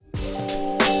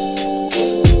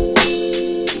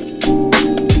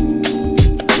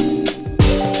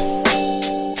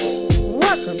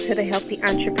Healthy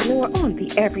Entrepreneur on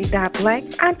the Every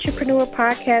Black Entrepreneur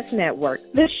Podcast Network.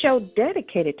 This show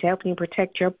dedicated to helping you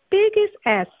protect your biggest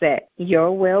asset,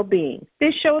 your well-being.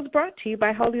 This show is brought to you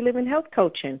by Holy Living Health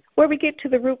Coaching, where we get to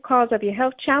the root cause of your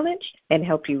health challenge and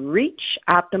help you reach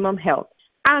optimum health.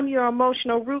 I'm your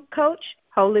emotional root coach,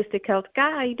 holistic health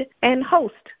guide, and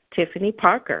host, Tiffany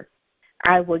Parker.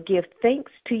 I will give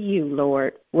thanks to you,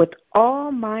 Lord, with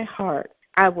all my heart.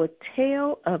 I will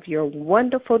tell of your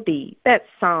wonderful deed. That's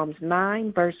Psalms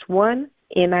 9, verse 1,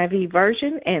 NIV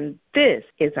version, and this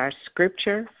is our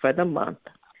scripture for the month.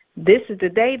 This is the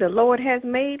day the Lord has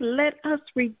made. Let us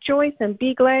rejoice and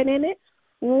be glad in it.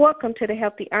 Welcome to the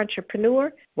Healthy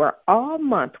Entrepreneur, where all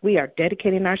month we are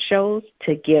dedicating our shows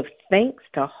to give thanks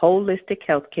to holistic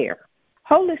healthcare.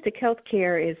 Holistic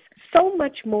healthcare is so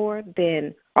much more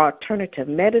than alternative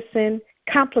medicine,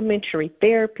 complementary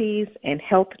therapies, and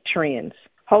health trends.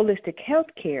 Holistic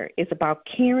healthcare is about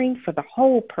caring for the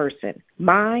whole person,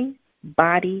 mind,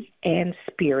 body, and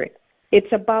spirit.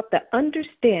 It's about the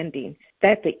understanding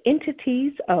that the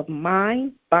entities of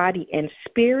mind, body, and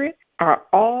spirit are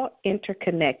all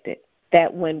interconnected,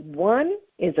 that when one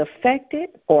is affected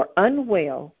or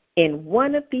unwell in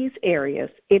one of these areas,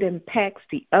 it impacts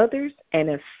the others and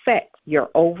affects your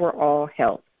overall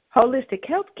health. Holistic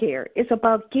healthcare is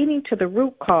about getting to the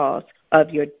root cause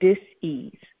of your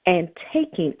dis-ease and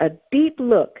taking a deep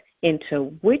look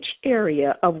into which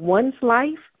area of one's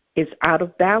life is out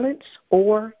of balance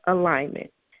or alignment.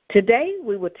 Today,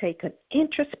 we will take an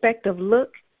introspective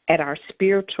look at our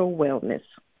spiritual wellness.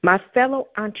 My fellow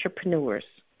entrepreneurs,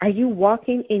 are you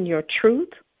walking in your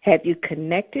truth? Have you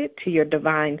connected to your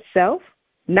divine self?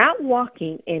 Not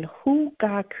walking in who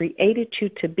God created you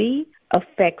to be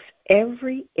affects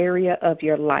every area of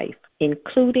your life,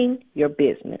 including your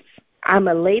business. I'm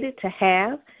elated to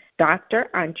have Dr.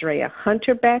 Andrea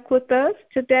Hunter back with us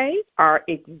today, our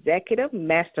executive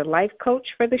master life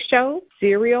coach for the show,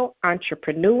 serial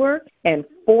entrepreneur, and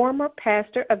former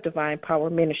pastor of Divine Power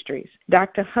Ministries.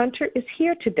 Dr. Hunter is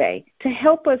here today to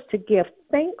help us to give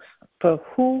thanks for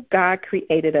who God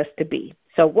created us to be.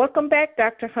 So welcome back,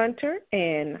 Dr. Hunter,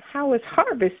 and how has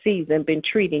harvest season been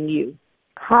treating you?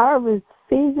 Harvest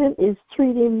season is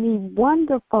treating me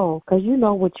wonderful because you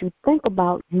know what you think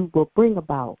about, you will bring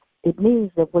about. It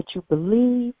means that what you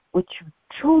believe, what you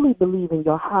truly believe in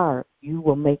your heart, you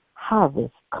will make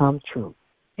harvest come true.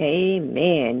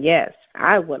 Amen. Yes,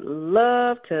 I would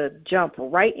love to jump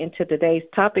right into today's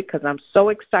topic because I'm so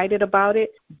excited about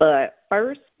it. But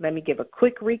first, let me give a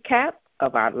quick recap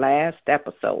of our last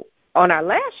episode. On our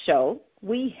last show,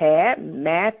 we had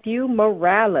Matthew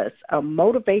Morales, a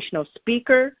motivational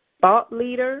speaker, thought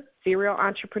leader, serial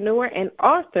entrepreneur, and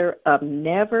author of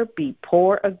Never Be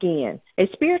Poor Again, a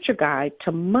spiritual guide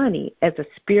to money as a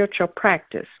spiritual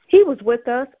practice. He was with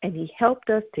us, and he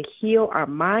helped us to heal our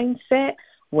mindset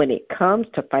when it comes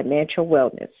to financial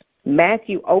wellness.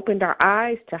 Matthew opened our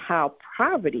eyes to how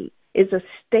poverty is a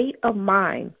state of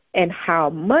mind and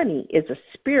how money is a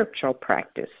spiritual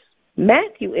practice.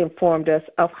 Matthew informed us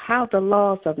of how the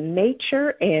laws of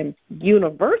nature and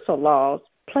universal laws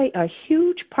play a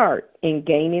huge part in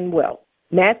gaining wealth.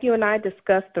 Matthew and I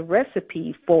discussed the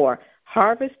recipe for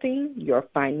harvesting your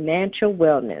financial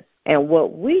wellness and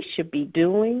what we should be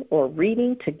doing or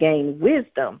reading to gain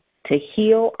wisdom to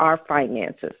heal our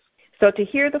finances. So to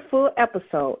hear the full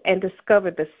episode and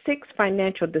discover the 6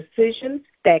 financial decisions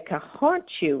that can haunt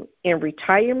you in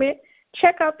retirement,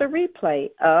 check out the replay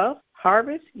of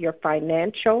Harvest Your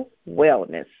Financial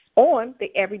Wellness on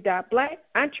the Every Black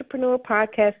Entrepreneur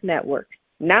Podcast Network,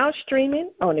 now streaming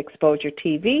on Exposure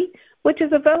TV, which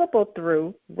is available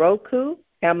through Roku,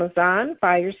 Amazon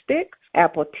Fire Stick,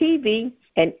 Apple TV,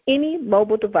 and any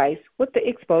mobile device with the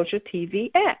Exposure TV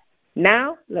app.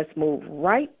 Now, let's move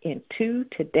right into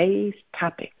today's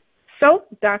topic. So,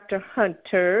 Dr.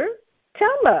 Hunter,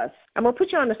 tell us, I'm going to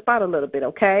put you on the spot a little bit,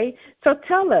 okay? So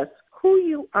tell us who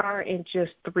you are in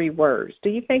just 3 words.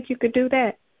 Do you think you could do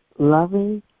that?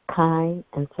 Loving, kind,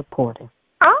 and supportive.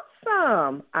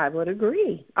 Awesome. I would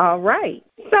agree. All right.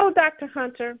 So, Dr.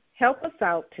 Hunter, help us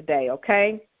out today,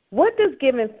 okay? What does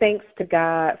giving thanks to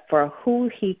God for who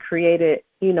he created,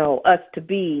 us to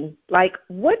be, like,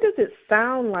 what does it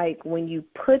sound like when you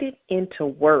put it into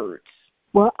words?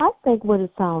 Well, I think what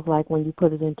it sounds like when you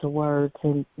put it into words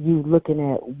and you looking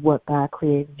at what God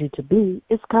created you to be,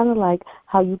 it's kind of like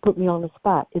how you put me on the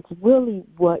spot. It's really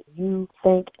what you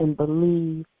think and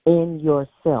believe in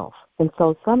yourself. And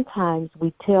so sometimes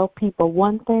we tell people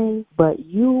one thing, but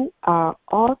you are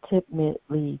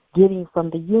ultimately getting from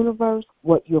the universe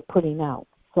what you're putting out.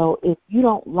 So if you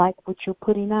don't like what you're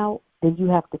putting out, then you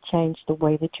have to change the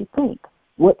way that you think.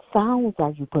 What sounds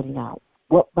are you putting out?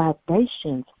 What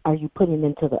vibrations are you putting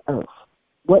into the earth?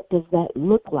 What does that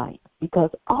look like? Because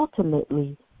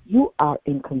ultimately, you are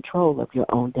in control of your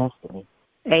own destiny.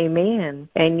 Amen.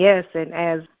 And yes, and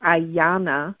as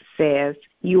Ayana says,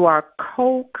 you are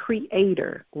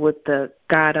co-creator with the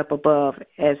God up above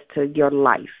as to your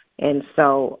life. And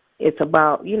so it's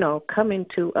about, coming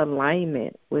to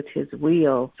alignment with his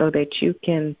will so that you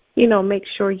can, make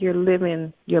sure you're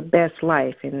living your best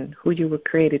life and who you were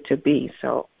created to be.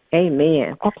 So,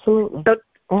 amen. Absolutely.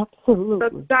 Absolutely.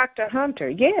 So, Dr. Hunter,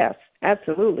 yes,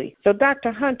 absolutely. So,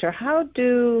 Dr. Hunter, how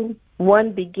do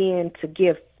one begin to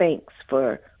give thanks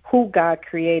for who God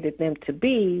created them to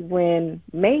be when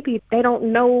maybe they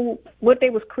don't know what they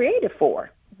was created for?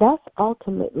 That's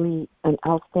ultimately an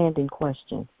outstanding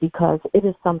question because it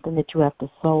is something that you have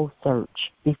to soul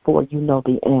search before you know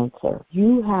the answer.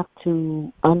 You have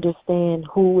to understand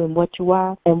who and what you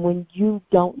are, and when you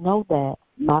don't know that,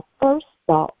 my first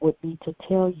thought would be to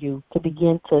tell you to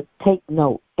begin to take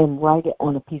note and write it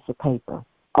on a piece of paper.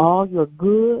 All your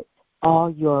good,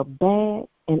 all your bad,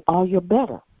 and all your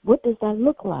better. What does that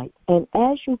look like? And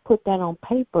as you put that on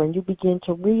paper and you begin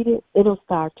to read it, it'll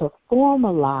start to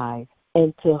formalize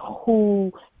into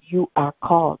who you are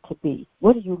called to be.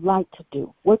 What do you like to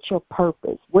do? What's your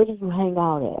purpose? Where do you hang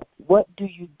out at? What do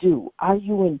you do? Are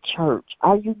you in church?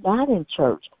 Are you not in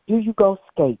church? Do you go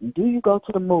skating? Do you go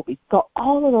to the movies? So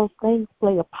all of those things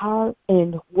play a part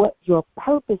in what your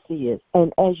purpose is.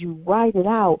 And as you write it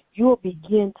out, you'll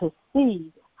begin to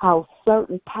see how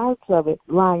certain parts of it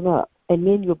line up. And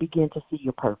then you'll begin to see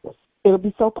your purpose. It'll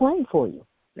be so plain for you.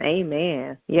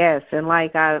 Amen. Yes, and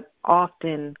like I've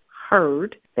often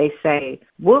heard, they say,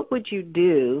 what would you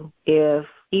do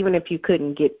even if you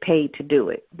couldn't get paid to do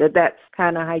it? That's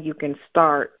kind of how you can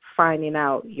start finding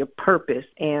out your purpose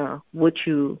and what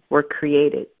you were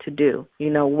created to do.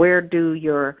 Where do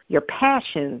your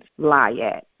passions lie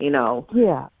at?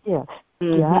 Yeah.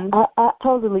 Mm-hmm. Yeah, I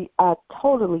totally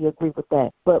agree with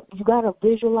that. But you got to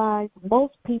visualize.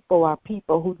 Most people are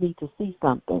people who need to see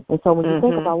something. And so when you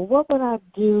think about, what would I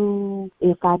do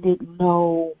if I didn't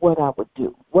know what I would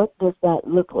do? What does that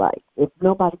look like? If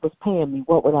nobody was paying me,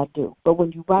 what would I do? But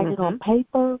when you write it on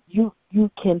paper, you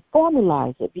can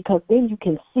formalize it because then you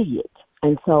can see it.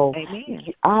 And so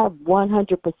I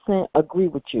 100% agree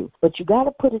with you. But you got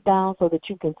to put it down so that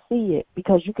you can see it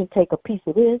because you can take a piece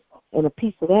of this and a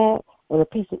piece of that and a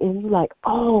piece of it, and you're like,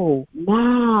 oh,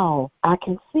 now I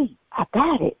can see. I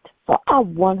got it. So I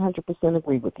 100%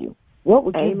 agree with you. What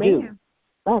would you do?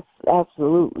 That's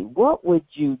absolutely. What would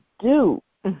you do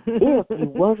if you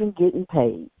wasn't getting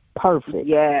paid? Perfect.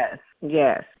 Yes.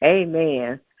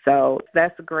 Amen. So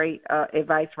that's great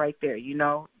advice right there.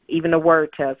 Even the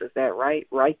word tells us that, right?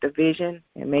 Write the vision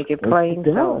and make it plain.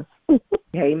 So,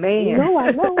 amen.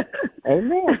 I know.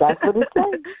 Amen. That's what it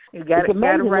says. You got to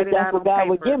write it out on paper. That's what God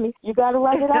would give me. You got to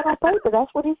write it out on paper. That's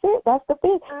what he said. That's the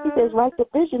vision. He says, write the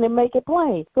vision and make it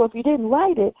plain. So if you didn't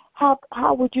write it, how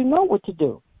would you know what to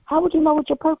do? How would you know what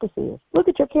your purpose is? Look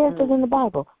at your characters in the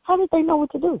Bible. How did they know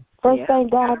what to do? First thing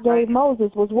God gave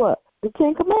Moses was what? The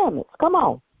 10 Commandments. Come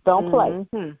on. Don't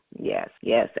play.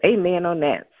 Yes. Amen on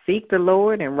that. Seek the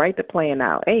Lord and write the plan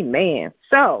out. Amen.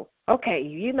 So, okay,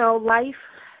 life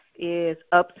is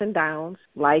ups and downs.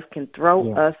 Life can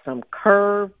throw us some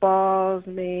curveballs,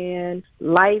 man.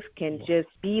 Life can just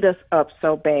beat us up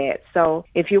so bad. So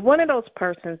if you're one of those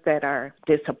persons that are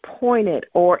disappointed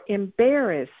or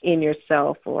embarrassed in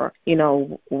yourself or,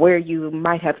 where you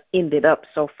might have ended up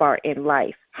so far in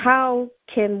life, how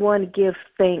can one give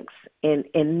thanks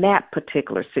in that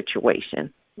particular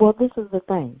situation? Well, this is the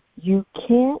thing. You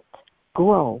can't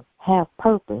grow, have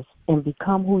purpose, and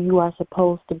become who you are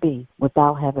supposed to be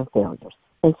without having failures.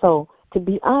 And so, to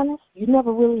be honest, you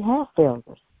never really have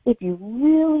failures. If you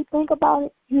really think about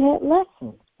it, you had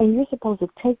lessons. And you're supposed to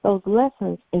take those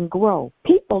lessons and grow.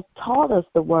 People taught us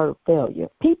the word failure.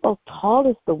 People taught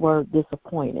us the word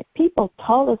disappointed. People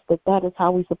taught us that is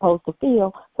how we're supposed to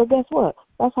feel. So guess what?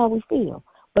 That's how we feel.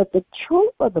 But the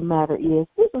truth of the matter is,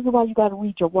 this is why you got to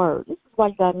read your word. This is why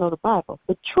you got to know the Bible.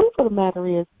 The truth of the matter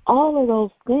is, all of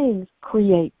those things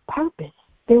create purpose.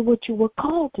 They're what you were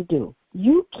called to do.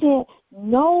 You can't,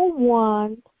 no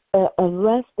one,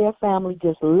 unless their family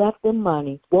just left them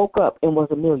money, woke up and was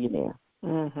a millionaire.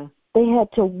 Mm-hmm. They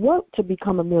had to work to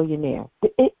become a millionaire.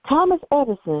 Thomas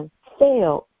Edison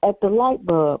failed at the light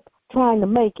bulb trying to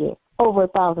make it over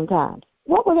 1,000 times.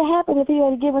 What would have happened if he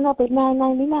had given up at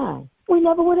 999? We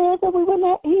never would have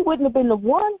answered. He wouldn't have been the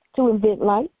one to invent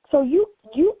light. So you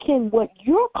can, what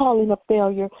you're calling a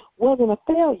failure wasn't a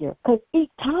failure, because each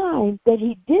time that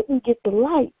he didn't get the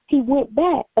light, he went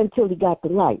back until he got the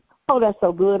light. Oh, that's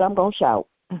so good, I'm going to shout.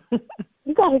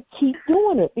 You got to keep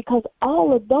doing it, because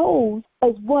all of those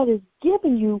is what is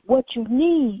giving you what you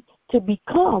need to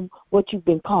become what you've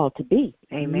been called to be.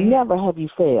 Amen. Never have you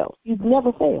failed. You've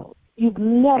never failed. You've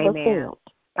never Amen. failed.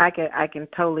 I can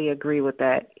totally agree with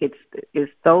that.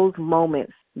 It's those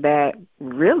moments that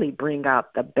really bring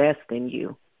out the best in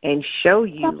you and show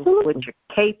you Absolutely. what you're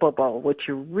capable, what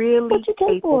you're really What you're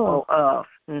capable of.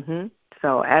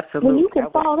 So absolutely. When you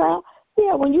can fall down,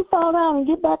 when you fall down and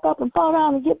get back up and fall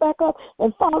down and get back up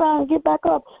and fall down and get back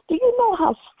up, do you know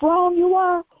how strong you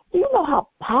are? Do you know how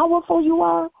powerful you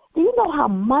are? Do you know how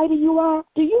mighty you are?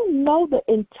 Do you know the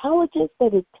intelligence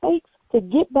that it takes to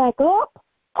get back up?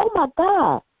 Oh, my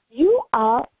God. You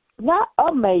are not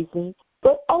amazing,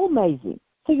 but amazing.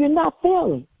 So you're not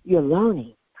failing. You're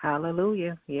learning.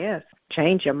 Hallelujah. Yes.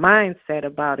 Change your mindset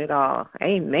about it all.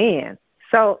 Amen.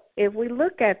 So if we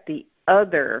look at the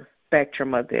other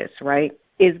spectrum of this, right,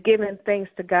 is giving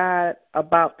thanks to God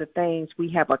about the things we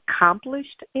have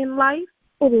accomplished in life?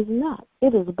 It is not.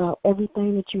 It is about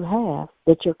everything that you have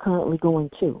that you're currently going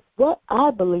to. What I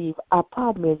believe our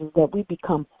problem is that we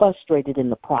become frustrated in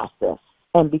the process.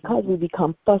 And because we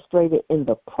become frustrated in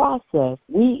the process,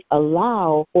 we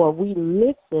allow or we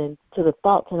listen to the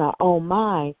thoughts in our own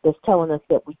mind that's telling us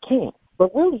that we can't.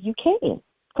 But really, you can.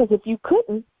 Because if you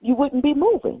couldn't, you wouldn't be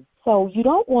moving. So you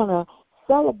don't want to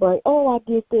celebrate, oh, I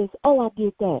did this, oh, I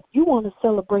did that. You want to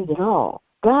celebrate it all.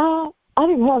 God, I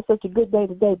didn't have such a good day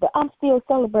today, but I'm still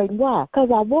celebrating. Why? Because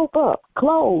I woke up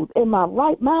clothed in my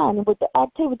right mind and with the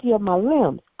activity of my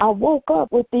limbs. I woke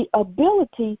up with the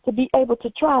ability to be able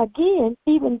to try again,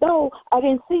 even though I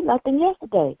didn't see nothing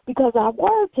yesterday. Because our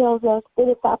word tells us that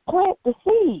if I plant the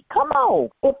seed, come on,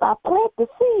 if I plant the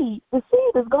seed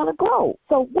is going to grow.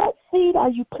 So what seed are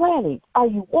you planting? Are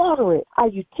you watering it? Are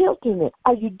you tilting it?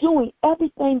 Are you doing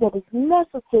everything that is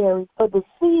necessary for the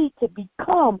seed to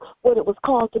become what it was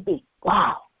called to be?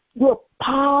 Wow. You're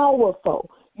powerful.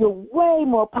 You're way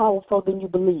more powerful than you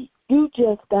believe. You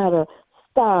just got to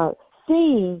start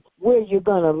seeing where you're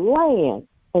going to land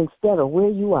instead of where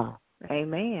you are.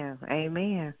 Amen.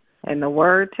 Amen. And the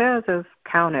word tells us,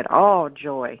 count it all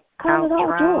joy. Count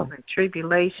trials and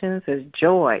tribulations as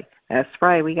joy. That's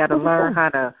right. We got to learn how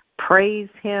to praise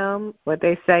him, what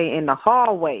they say, in the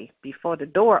hallway before the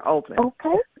door opens.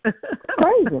 Okay.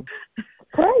 Praise him.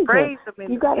 Praise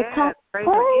him. You got to praise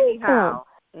him anyhow.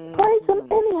 Praise him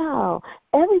anyhow.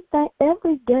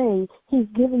 Every day he's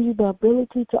giving you the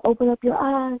ability to open up your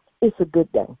eyes. It's a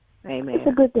good day. Amen. It's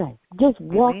a good day. Just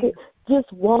walk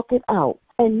it out.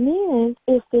 And then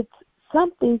if it's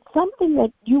something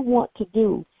that you want to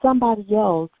do, somebody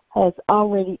else has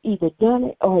already either done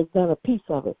it or has done a piece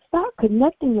of it. Start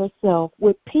connecting yourself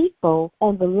with people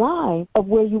on the line of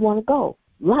where you want to go.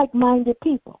 Like-minded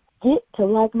people. Get to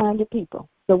like-minded people.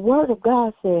 The Word of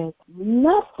God says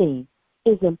nothing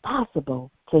is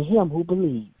impossible to him who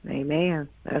believes. Amen.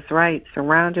 That's right.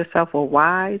 Surround yourself with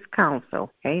wise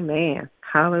counsel. Amen.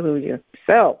 Hallelujah.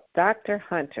 So, Dr.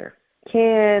 Hunter,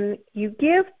 can you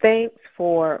give thanks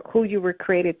for who you were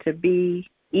created to be,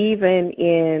 even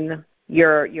in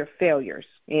your failures?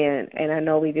 And I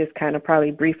know we just kind of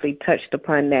probably briefly touched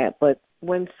upon that, but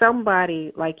when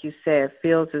somebody, like you said,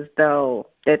 feels as though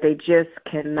that they just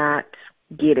cannot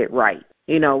get it right.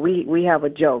 You know, we have a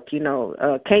joke,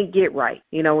 can't get right.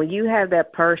 When you have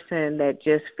that person that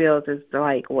just feels as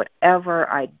like whatever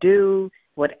I do,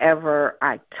 whatever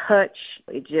I touch,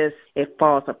 it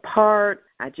falls apart.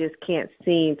 I just can't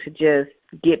seem to just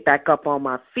get back up on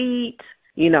my feet.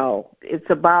 It's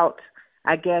about,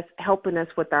 I guess, helping us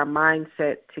with our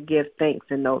mindset to give thanks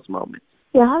in those moments.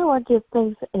 Yeah, how do I give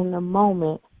thanks in the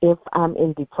moment if I'm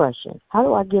in depression? How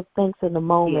do I give thanks in the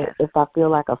moment if I feel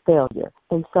like a failure?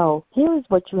 And so here is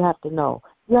what you have to know.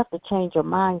 You have to change your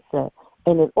mindset.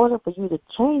 And in order for you to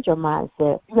change your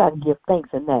mindset, you got to give thanks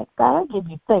in that. God, I give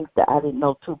you thanks that I didn't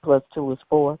know 2 + 2 is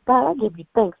 4. God, I give you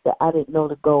thanks that I didn't know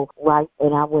to go right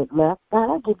and I went left.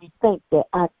 God, I give you thanks that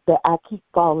I keep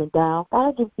falling down. God,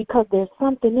 I give because there's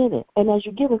something in it. And as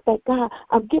you give it thanks, God,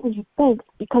 I'm giving you thanks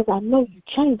because I know you're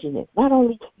changing it. Not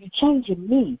only you changing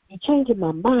me, you're changing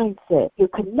my mindset. You're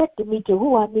connecting me to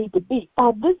who I need to be.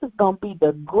 This is going to be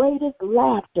the greatest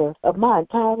laughter of my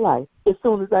entire life as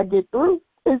soon as I get through.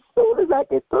 As soon as I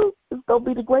get through, it's going to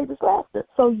be the greatest laughter.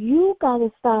 So you got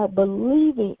to start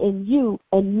believing in you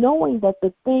and knowing that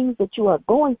the things that you are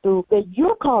going through that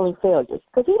you're calling failures,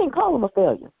 because he didn't call them a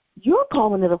failure. You're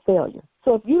calling it a failure.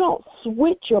 So if you don't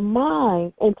switch your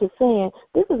mind into saying,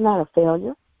 this is not a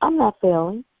failure, I'm not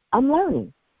failing, I'm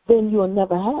learning, then you'll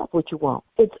never have what you want.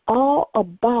 It's all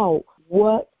about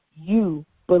what you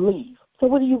believe. So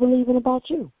what are you believing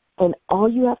about you? And all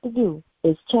you have to do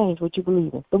is change what you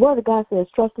believe in. The Word of God says,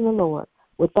 trust in the Lord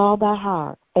with all thy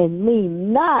heart, and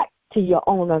lean not to your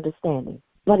own understanding,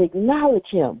 but acknowledge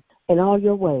him in all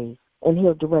your ways, and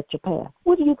he'll direct your path.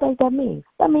 What do you think that means?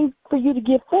 That means for you to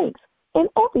give thanks in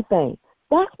everything.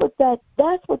 That's what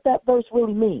that verse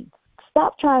really means.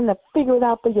 Stop trying to figure it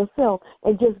out for yourself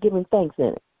and just giving thanks in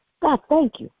it. God,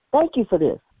 thank you. Thank you for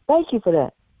this. Thank you for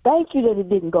that. Thank you that it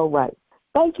didn't go right.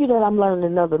 Thank you that I'm learning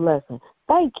another lesson.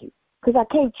 Thank you. Because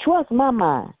I can't trust my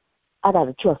mind. I got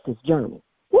to trust this journey.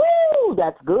 Woo,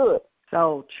 that's good.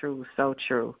 So true, so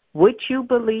true. What you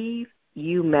believe,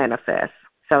 you manifest.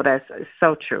 So that's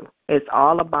so true. It's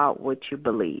all about what you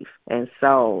believe. And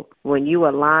so when you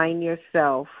align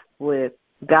yourself with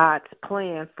God's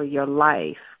plan for your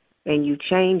life and you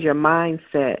change your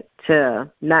mindset to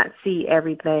not see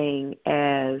everything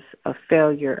as a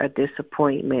failure, a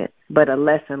disappointment, but a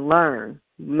lesson learned,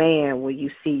 man, will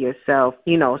you see yourself,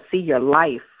 see your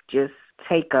life just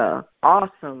take a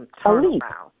awesome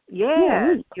turnaround.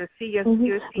 Yeah, you'll see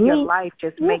your life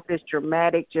just make this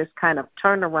dramatic, just kind of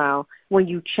turnaround when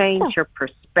you change your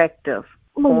perspective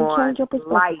on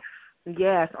life.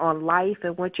 Yes, on life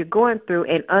and what you're going through,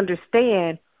 and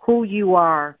understand who you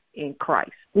are in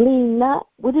Christ. Lean not,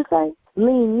 what did it say?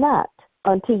 Lean not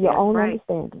unto your own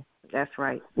understanding. That's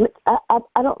right.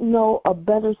 I don't know a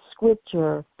better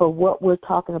scripture for what we're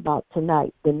talking about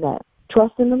tonight than that.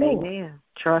 Trust in the Lord. Amen.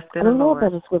 Trust in the Lord. I don't know a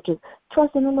better scripture.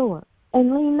 Trust in the Lord.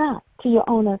 And lean not to your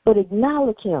own, but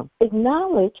acknowledge him.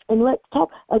 Acknowledge, and let's talk.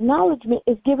 Acknowledgement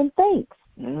is giving thanks.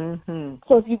 Mm-hmm.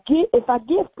 So if I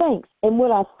give thanks, and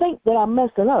when I think that I'm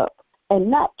messing up,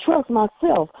 and not trust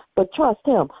myself, but trust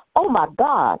him, oh my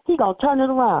God, he gonna turn it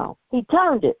around. He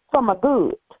turned it for my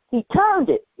good. He turned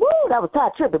it. Woo, that was Ty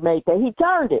Tribbett made that. He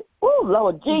turned it. Woo,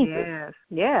 Lord Jesus.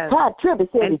 Yes. Ty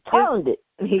Tribbett said he turned it.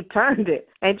 He turned it.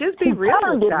 And just be real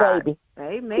with God. Baby.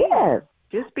 Amen. Yes.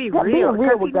 Just be real. Being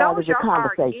real with he God knows is your a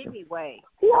conversation. Heart anyway.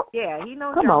 Yep. Yeah, he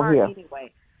knows Come your on heart here.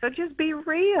 anyway. So just be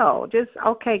real. Just,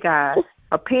 okay, God,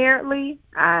 apparently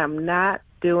I am not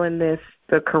doing this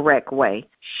the correct way.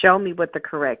 Show me what the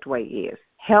correct way is.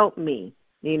 Help me.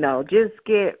 Just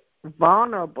get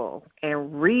vulnerable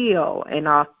and real and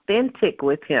authentic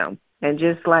with him. And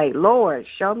just like, Lord,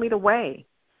 show me the way.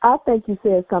 I think you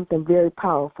said something very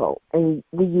powerful, and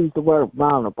we use the word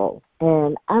vulnerable.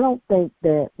 And I don't think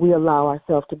that we allow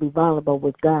ourselves to be vulnerable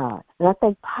with God. And I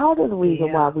think part of the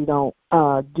reason why we don't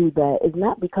do that is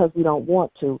not because we don't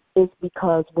want to. It's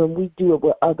because when we do it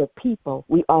with other people,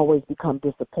 we always become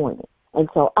disappointed. And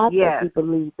so I think we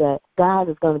believe that God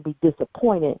is going to be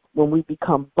disappointed when we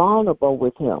become vulnerable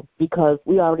with him, because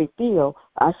we already feel,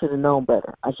 I should have known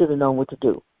better. I should have known what to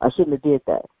do. I shouldn't have did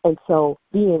that. And so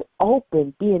being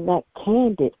open, being that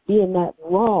candid, being that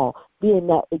raw, being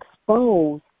that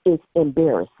exposed is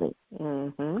embarrassing.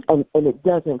 Mm-hmm. And it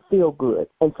doesn't feel good.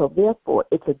 And so therefore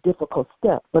it's a difficult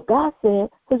step. But God said,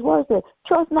 his word said,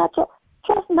 trust not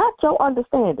your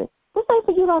understanding. This ain't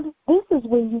for you to understand. This is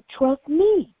when you trust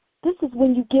me. This is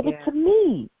when you give it to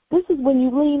me. This is when you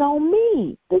lean on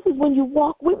me. This is when you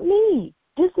walk with me.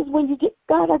 This is when you get,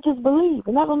 God, I just believe.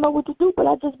 And I don't know what to do, but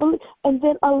I just believe. And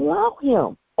then allow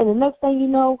him. And the next thing you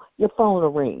know, your phone will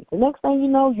ring. The next thing you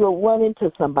know, you'll run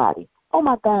into somebody. Oh,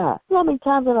 my God. You know how many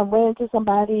times that I've ran into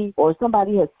somebody, or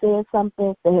somebody has said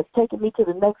something that has taken me to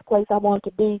the next place I want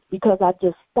to be, because I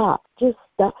just stop. Just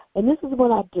stop. And this is what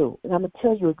I do. And I'm going to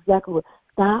tell you exactly what.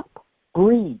 Stop,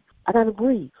 breathe. I got to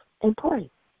breathe and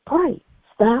pray. Pray.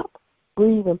 Stop,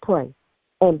 breathe, and pray.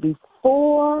 And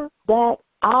before that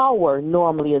hour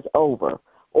normally is over,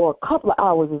 or a couple of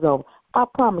hours is over, I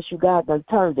promise you God done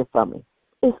turned it for me.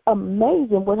 It's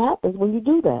amazing what happens when you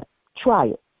do that. Try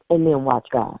it, and then watch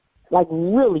God. Like,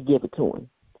 really give it to him.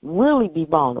 Really be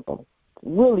vulnerable.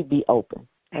 Really be open.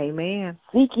 Amen.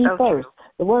 Seek ye so first. True.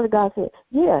 The word of God said,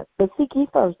 but seek ye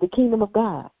first the kingdom of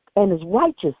God and his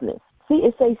righteousness. See,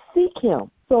 it says seek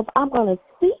him. So if I'm going to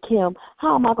seek him,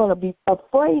 how am I going to be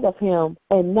afraid of him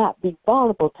and not be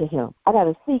vulnerable to him? I got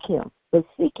to seek him. But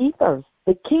seek ye first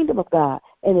the kingdom of God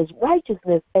and his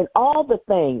righteousness, and all the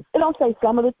things. It don't say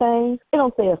some of the things. It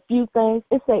don't say a few things.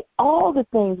 It say all the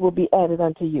things will be added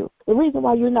unto you. The reason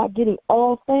why you're not getting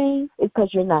all things is because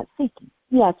you're not seeking.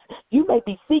 Yes, you may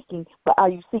be seeking, but are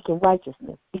you seeking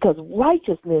righteousness? Because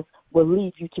righteousness will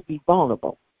lead you to be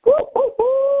vulnerable. Woo, woo,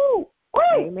 woo.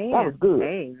 Amen. That was good.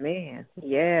 Amen.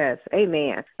 Yes.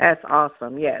 Amen. That's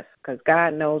awesome. Yes, because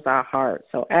God knows our heart.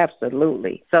 So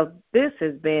absolutely. So this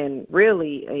has been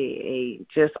really a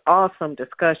just awesome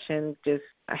discussion. Just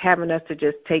having us to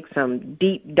just take some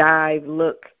deep dive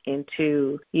look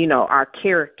into, our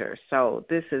character. So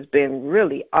this has been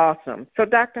really awesome. So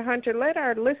Dr. Hunter, let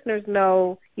our listeners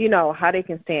know, how they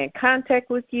can stay in contact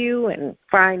with you and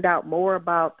find out more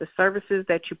about the services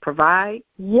that you provide.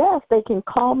 Yes, they can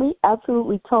call me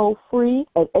absolutely toll-free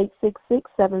at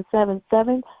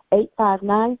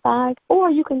 866-777-8595, or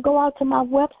you can go out to my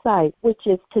website, which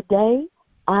is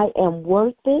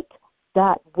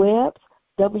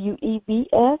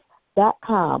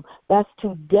todayIamworthit.webs.com. That's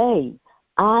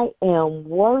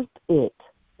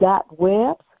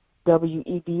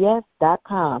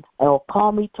todayIamworthit.webs.com. Or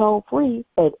call me toll-free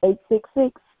at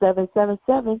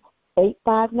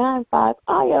 866-777-8595.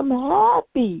 I am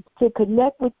happy to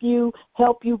connect with you,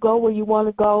 help you go where you want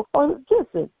to go, or just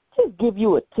give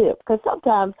you a tip. Because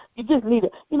sometimes you just need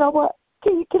you know what?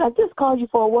 Can I just call you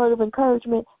for a word of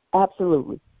encouragement?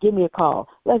 Absolutely. Give me a call.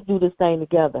 Let's do this thing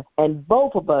together. And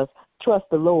both of us trust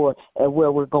the Lord at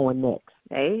where we're going next.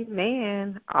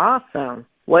 Amen. Awesome.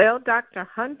 Well, Dr.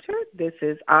 Hunter, this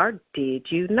is our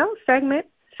Did You Know segment.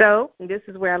 So this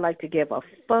is where I like to give a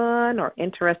fun or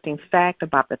interesting fact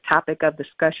about the topic of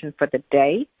discussion for the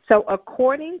day. So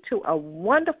according to a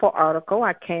wonderful article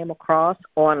I came across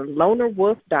on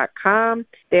lonerwolf.com,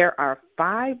 there are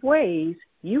 5 ways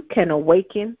you can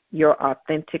awaken your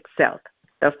authentic self.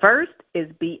 The first is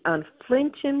be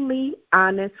unflinchingly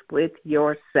honest with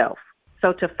yourself.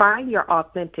 So to find your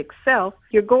authentic self,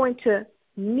 you're going to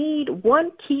need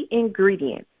one key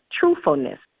ingredient,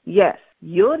 truthfulness. Yes,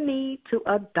 you'll need to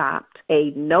adopt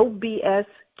a no BS,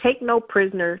 take no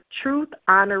prisoner,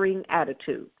 truth-honoring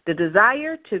attitude. The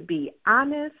desire to be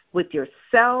honest with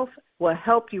yourself will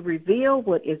help you reveal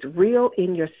what is real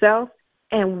in yourself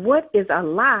and what is a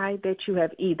lie that you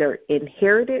have either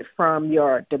inherited from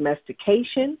your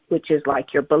domestication, which is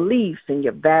like your beliefs and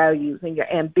your values and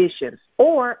your ambitions,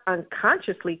 or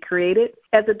unconsciously created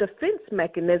as a defense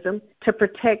mechanism to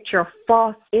protect your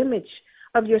false image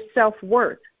of your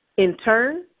self-worth. In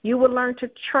turn, you will learn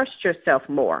to trust yourself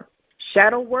more.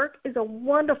 Shadow work is a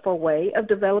wonderful way of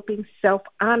developing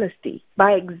self-honesty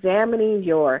by examining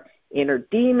your inner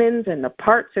demons and the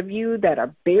parts of you that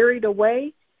are buried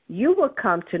away. You will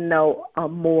come to know a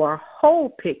more whole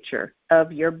picture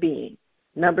of your being.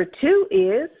 Number 2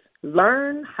 is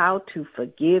learn how to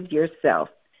forgive yourself.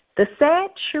 The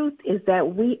sad truth is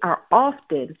that we are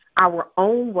often our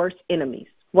own worst enemies.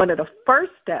 One of the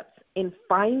first steps in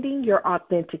finding your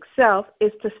authentic self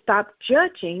is to stop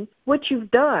judging what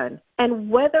you've done and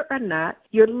whether or not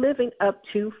you're living up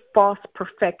to false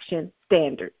perfection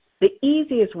standards. The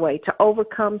easiest way to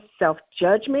overcome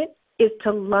self-judgment is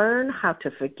to learn how to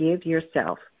forgive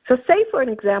yourself. So say, for an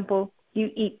example,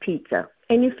 you eat pizza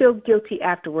and you feel guilty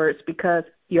afterwards because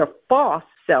your false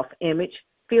self-image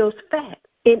feels fat.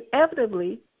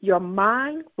 Inevitably, your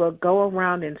mind will go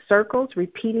around in circles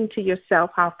repeating to yourself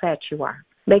how fat you are,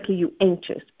 making you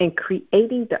anxious and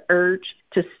creating the urge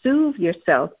to soothe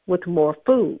yourself with more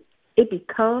food. It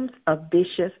becomes a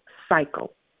vicious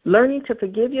cycle. Learning to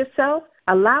forgive yourself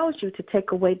allows you to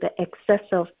take away the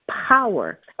excessive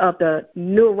power of the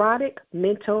neurotic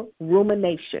mental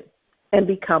rumination and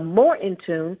become more in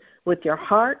tune with your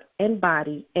heart and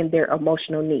body and their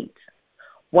emotional needs.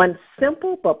 One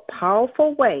simple but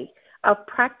powerful way of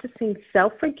practicing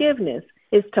self-forgiveness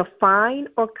is to find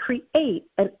or create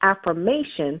an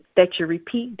affirmation that you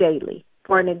repeat daily.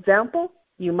 For an example,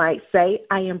 you might say,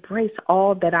 I embrace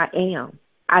all that I am.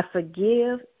 I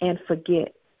forgive and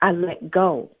forget. I let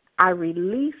go. I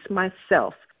release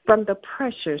myself from the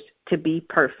pressures to be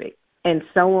perfect, and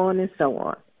so on and so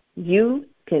on. You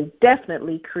can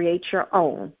definitely create your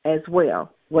own as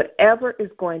well, whatever is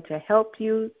going to help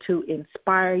you, to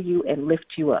inspire you and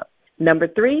lift you up. Number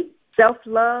 3,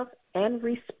 self-love and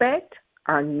respect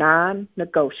are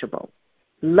non-negotiable.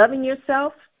 Loving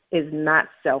yourself is not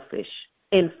selfish.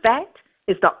 In fact,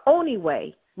 it's the only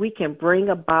way we can bring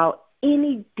about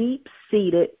any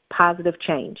deep-seated positive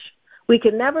change. We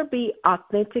can never be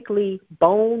authentically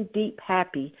bone-deep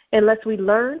happy unless we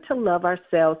learn to love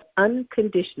ourselves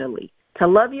unconditionally. To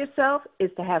love yourself is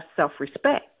to have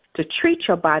self-respect, to treat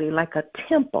your body like a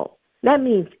temple. That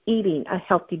means eating a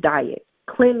healthy diet,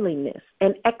 cleanliness,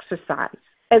 and exercise,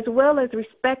 as well as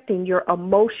respecting your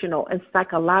emotional and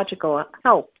psychological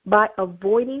health by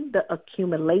avoiding the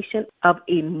accumulation of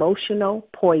emotional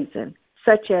poison,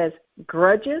 such as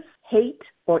grudges, hate,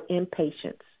 or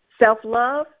impatience.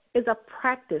 Self-love is a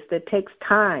practice that takes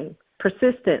time,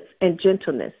 persistence, and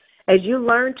gentleness. As you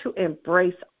learn to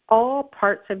embrace all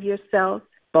parts of yourself,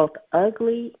 both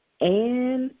ugly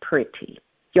and pretty,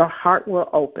 your heart will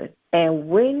open. And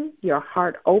when your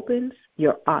heart opens,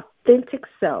 your authentic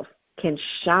self can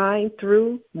shine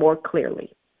through more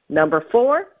clearly. Number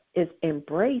 4 is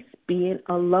embrace being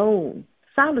alone,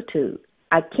 solitude.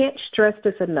 I can't stress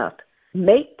this enough.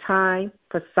 Make time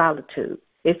for solitude.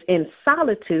 It's in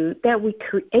solitude that we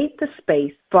create the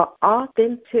space for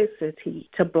authenticity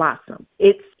to blossom.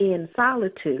 It's in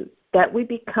solitude that we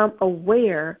become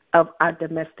aware of our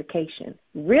domestication,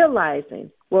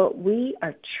 realizing what we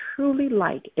are truly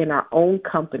like in our own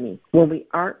company when we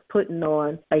aren't putting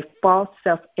on a false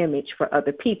self-image for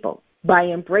other people. By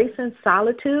embracing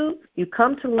solitude, you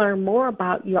come to learn more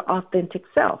about your authentic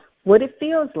self, what it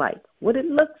feels like, what it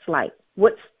looks like,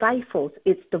 what stifles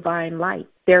its divine light.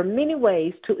 There are many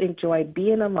ways to enjoy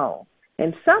being alone,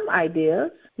 and some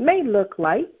ideas may look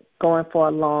like going for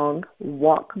a long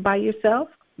walk by yourself,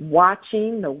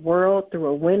 watching the world through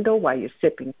a window while you're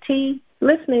sipping tea,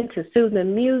 listening to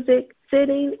soothing music,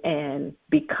 sitting and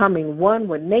becoming one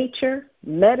with nature,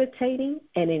 meditating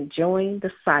and enjoying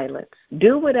the silence.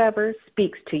 Do whatever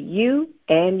speaks to you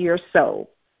and your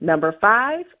soul. Number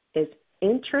 5 is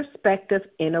introspective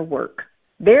inner work.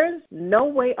 There's no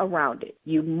way around it.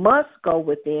 You must go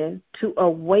within to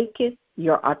awaken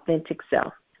your authentic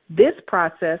self. This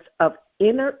process of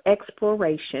inner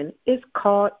exploration is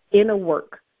called inner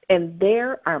work, and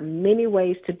there are many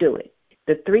ways to do it.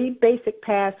 The 3 basic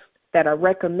paths that are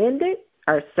recommended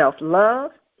are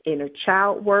self-love, inner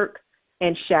child work,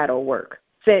 and shadow work.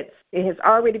 Since it has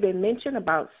already been mentioned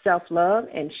about self-love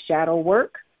and shadow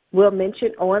work, we'll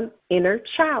mention on inner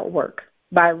child work.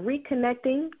 By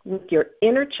reconnecting with your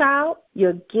inner child,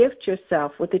 you'll gift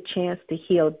yourself with a chance to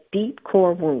heal deep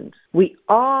core wounds. We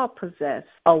all possess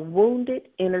a wounded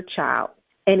inner child,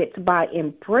 and it's by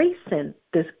embracing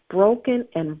this broken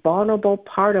and vulnerable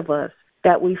part of us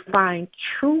that we find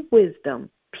true wisdom,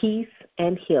 peace,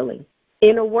 and healing.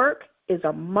 Inner work is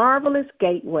a marvelous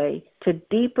gateway to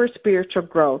deeper spiritual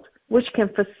growth, which can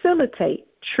facilitate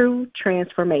true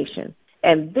transformation.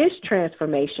 And this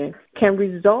transformation can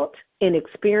result in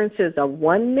experiences of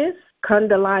oneness,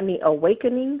 Kundalini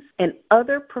awakenings, and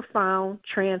other profound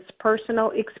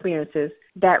transpersonal experiences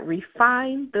that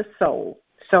refine the soul.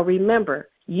 So remember,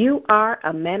 you are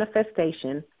a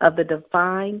manifestation of the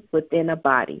divine within a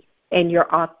body, and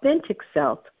your authentic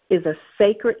self is a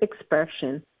sacred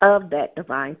expression of that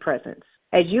divine presence.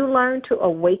 As you learn to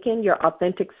awaken your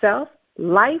authentic self,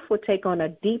 life will take on a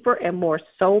deeper and more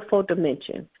soulful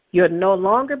dimension. You'll no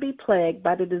longer be plagued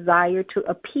by the desire to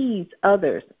appease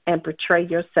others and portray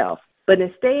yourself, but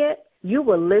instead, you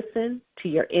will listen to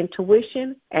your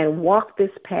intuition and walk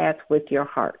this path with your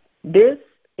heart. This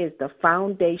is the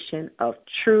foundation of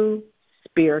true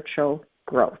spiritual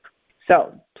growth.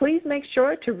 So please make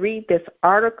sure to read this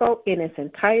article in its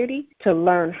entirety to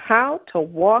learn how to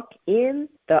walk in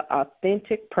the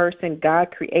authentic person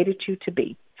God created you to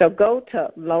be. So go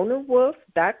to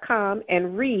LonaWolf.com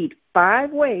and read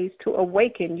 5 ways to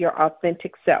awaken your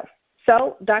authentic self.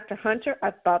 So, Dr. Hunter, I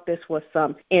thought this was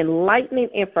some enlightening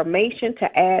information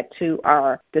to add to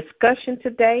our discussion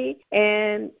today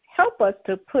and help us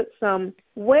to put some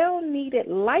well-needed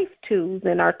life tools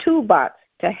in our toolbox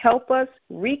to help us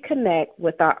reconnect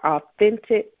with our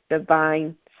authentic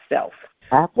divine self.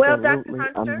 Absolutely well, Dr.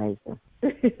 Hunter,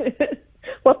 amazing.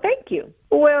 Well, thank you.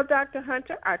 Well, Dr.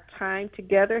 Hunter, our time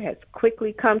together has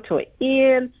quickly come to an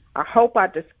end. I hope our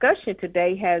discussion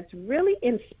today has really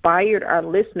inspired our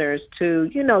listeners to,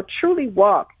 truly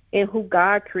walk in who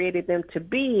God created them to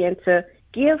be and to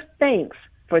give thanks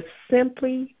for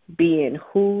simply being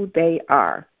who they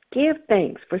are. Give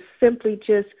thanks for simply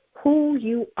just who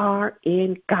you are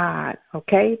in God,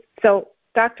 okay? So,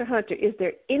 Dr. Hunter, is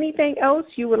there anything else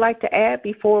you would like to add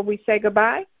before we say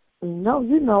goodbye?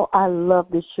 No, I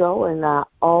love this show, and I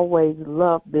always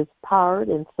love this part,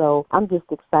 and so I'm just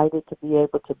excited to be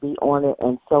able to be on it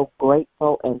and so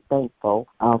grateful and thankful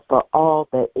for all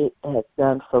that it has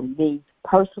done for me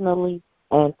personally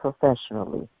and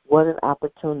professionally. What an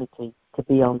opportunity to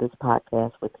be on this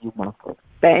podcast with you, Monford.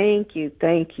 Thank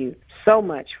you so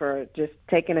much for just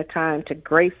taking the time to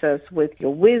grace us with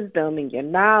your wisdom and your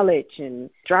knowledge and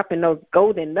dropping those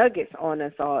golden nuggets on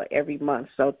us all every month.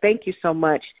 So thank you so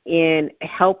much in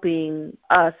helping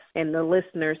us and the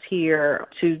listeners here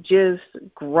to just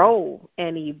grow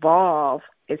and evolve,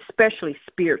 especially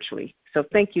spiritually. So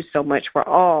thank you so much for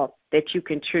all that you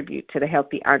contribute to the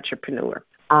Healthy Entrepreneur.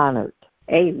 Honored.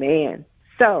 Amen.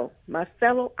 So, my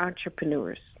fellow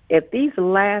entrepreneurs, if these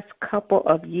last couple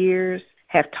of years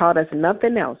have taught us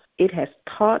nothing else, it has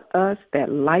taught us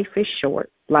that life is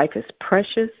short, life is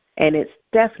precious, and it's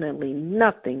definitely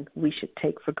nothing we should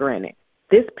take for granted.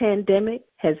 This pandemic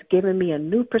has given me a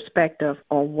new perspective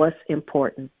on what's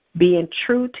important. Being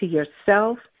true to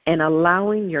yourself and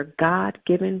allowing your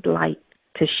God-given light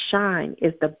to shine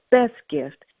is the best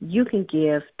gift you can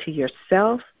give to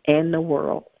yourself and the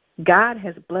world. God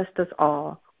has blessed us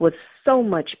all with so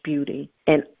much beauty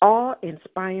and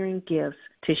awe-inspiring gifts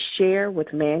to share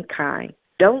with mankind.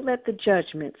 Don't let the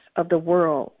judgments of the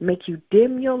world make you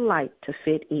dim your light to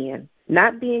fit in.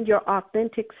 Not being your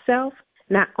authentic self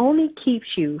not only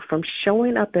keeps you from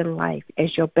showing up in life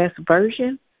as your best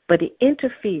version, but it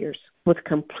interferes with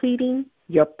completing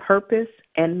your purpose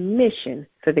and mission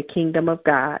for the kingdom of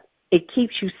God. It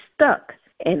keeps you stuck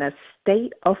in a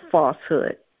state of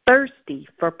falsehood, thirsty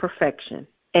for perfection,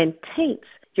 and taints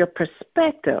your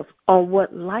perspective on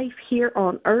what life here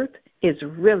on earth is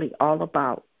really all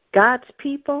about. God's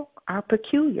people are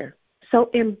peculiar, so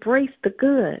embrace the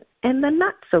good and the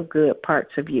not-so-good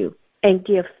parts of you and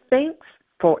give thanks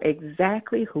for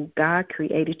exactly who God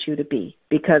created you to be,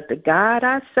 because the God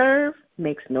I serve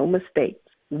makes no mistakes.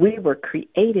 We were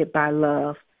created by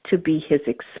love to be his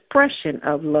expression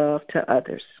of love to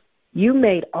others. You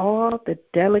made all the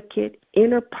delicate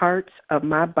inner parts of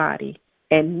my body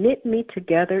and knit me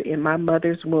together in my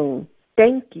mother's womb.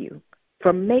 Thank you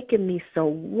for making me so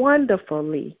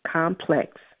wonderfully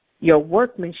complex. Your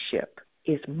workmanship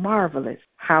is marvelous.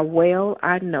 How well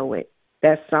I know it.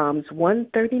 That's Psalms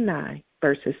 139,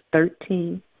 verses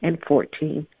 13 and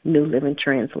 14, New Living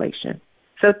Translation.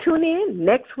 So tune in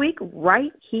next week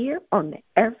right here on the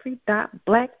Every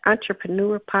Black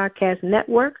Entrepreneur Podcast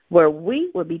Network, where we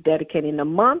will be dedicating a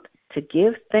month to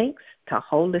give thanks to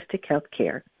holistic health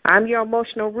care. I'm your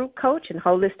emotional root coach and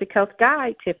holistic health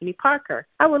guide, Tiffany Parker.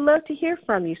 I would love to hear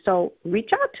from you, so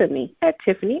reach out to me at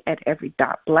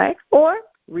Tiffany@Every.Black, or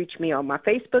reach me on my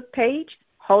Facebook page,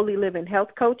 Holy Living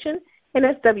Health Coaching, and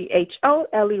that's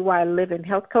WHOLEY Living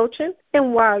Health Coaching.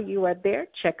 And while you are there,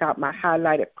 check out my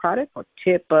highlighted product or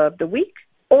tip of the week,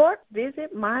 or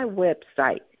visit my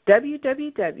website,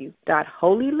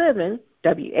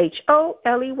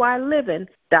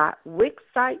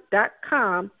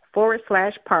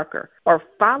 www.holyLiving.wixsite.com/Parker, or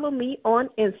follow me on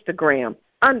Instagram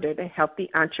under the Healthy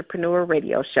Entrepreneur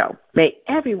Radio Show. May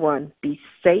everyone be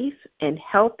safe and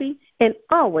healthy and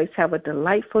always have a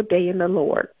delightful day in the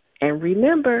Lord. And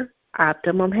remember,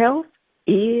 optimum health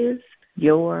is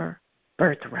your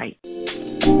birthright.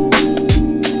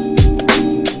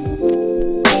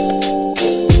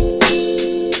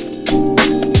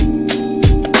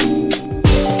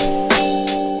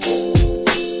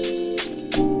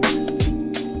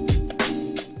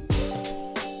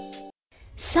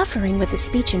 Suffering with a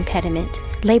speech impediment,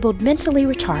 labeled mentally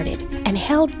retarded, and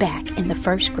held back in the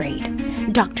first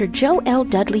grade, Dr. Joe L.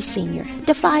 Dudley Sr.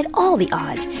 defied all the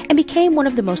odds and became one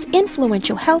of the most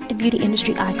influential health and beauty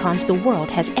industry icons the world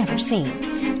has ever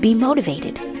seen. Be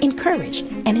motivated, encouraged,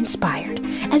 and inspired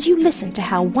as you listen to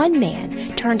how one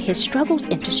man turned his struggles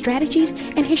into strategies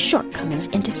and his shortcomings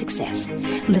into success.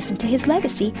 Listen to his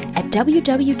legacy at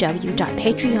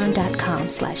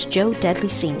www.patreon.com/Joe Dudley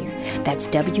Sr. That's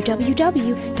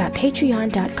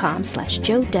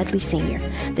www.patreon.com/Joe Dudley Sr.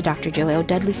 The Dr. Joe L.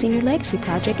 Dudley Sr. Legacy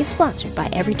Project is sponsored by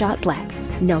Every.Black,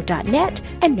 no .net,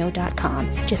 and no .com.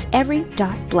 Just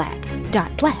Every.Black.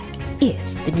 .black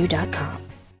is the new .com.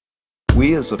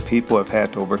 We as a people have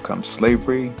had to overcome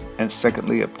slavery and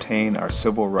secondly obtain our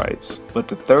civil rights. But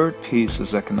the third piece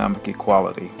is economic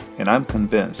equality. And I'm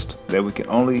convinced that we can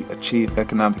only achieve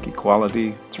economic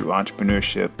equality through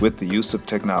entrepreneurship with the use of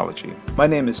technology. My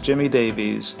name is Jimmy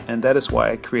Davies, and that is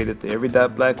why I created the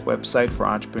Every.Black website for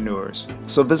entrepreneurs.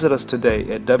 So visit us today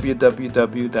at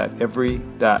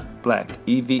www.every.black,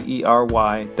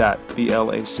 every.black.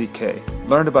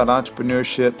 Learn about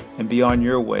entrepreneurship and be on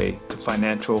your way to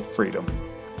financial freedom.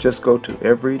 Just go to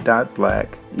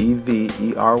every.black,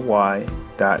 every.black.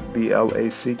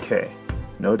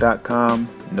 No .com,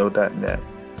 no .net.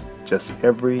 Just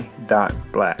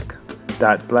Every.Black.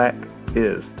 .black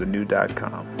is the new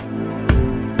 .com.